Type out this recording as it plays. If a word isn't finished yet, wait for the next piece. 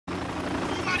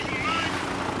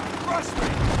trust me!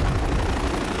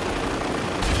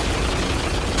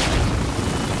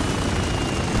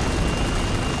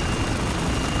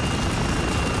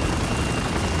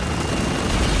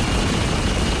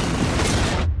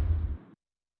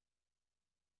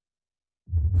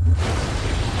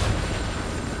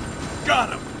 Got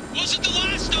him! Wasn't the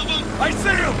last of them! I see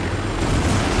him!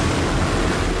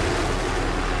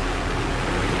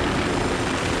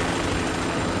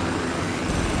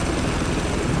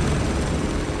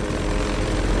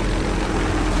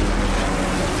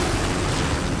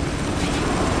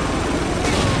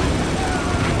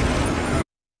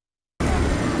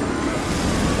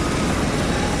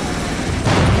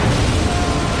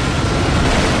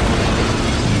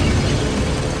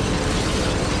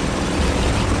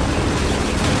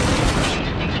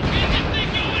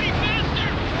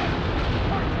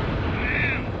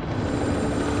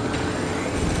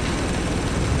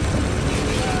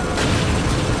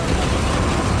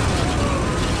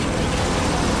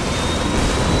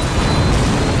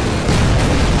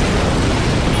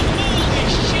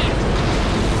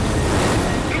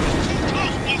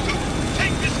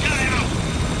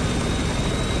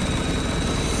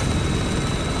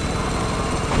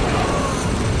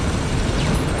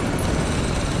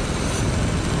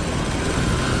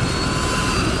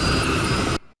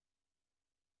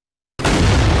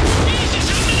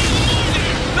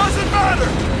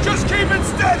 Just keep it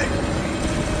steady!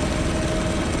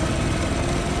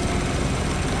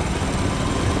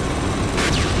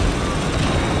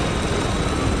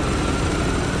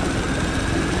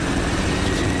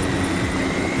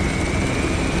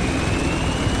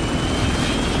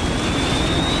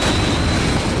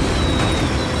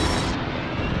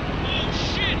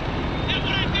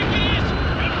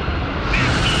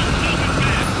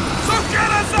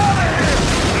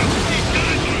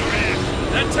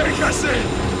 Take us in!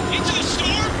 Into the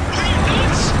storm? Are you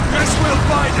nuts? Guess we'll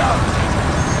find out!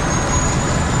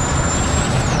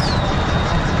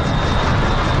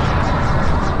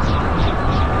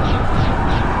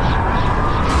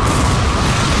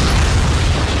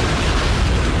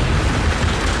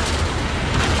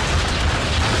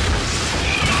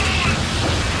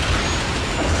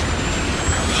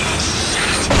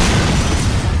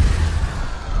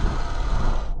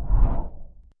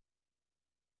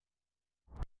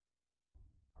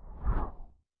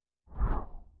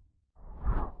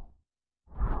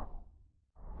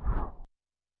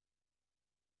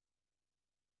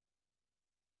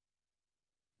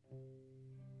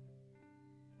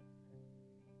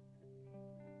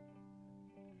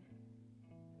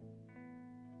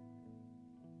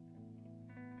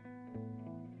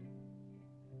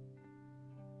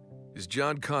 Is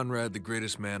John Conrad the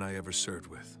greatest man I ever served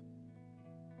with?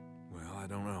 Well, I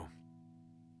don't know.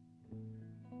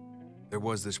 There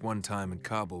was this one time in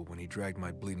Kabul when he dragged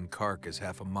my bleeding carcass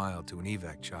half a mile to an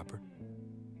evac chopper.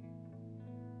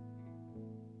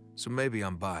 So maybe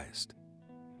I'm biased.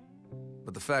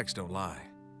 But the facts don't lie.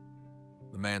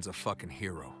 The man's a fucking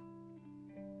hero.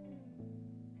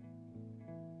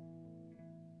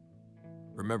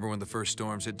 Remember when the first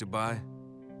storms hit Dubai?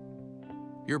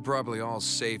 You're probably all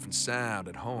safe and sound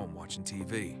at home watching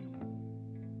TV.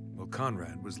 Well,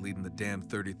 Conrad was leading the damn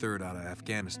 33rd out of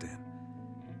Afghanistan.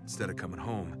 Instead of coming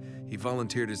home, he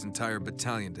volunteered his entire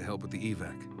battalion to help with the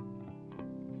evac.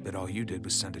 Bet all you did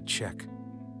was send a check.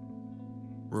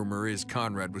 Rumor is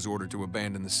Conrad was ordered to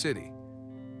abandon the city.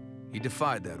 He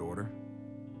defied that order,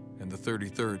 and the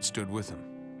 33rd stood with him.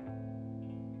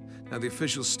 Now, the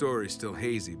official story's still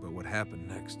hazy about what happened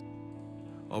next.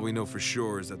 All we know for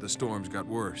sure is that the storms got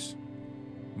worse.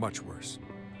 Much worse.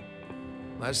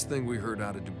 Last thing we heard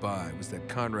out of Dubai was that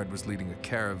Conrad was leading a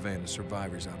caravan of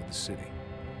survivors out of the city.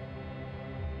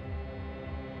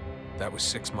 That was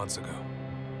 6 months ago.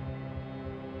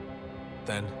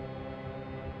 Then,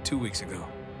 2 weeks ago,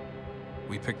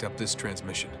 we picked up this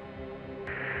transmission. This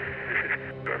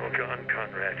is Colonel John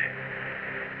Conrad,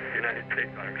 United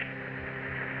States Army.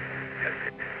 Has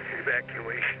the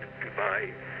evacuation of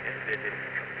Dubai ended in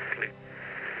complete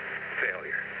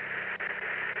failure.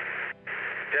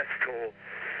 Death toll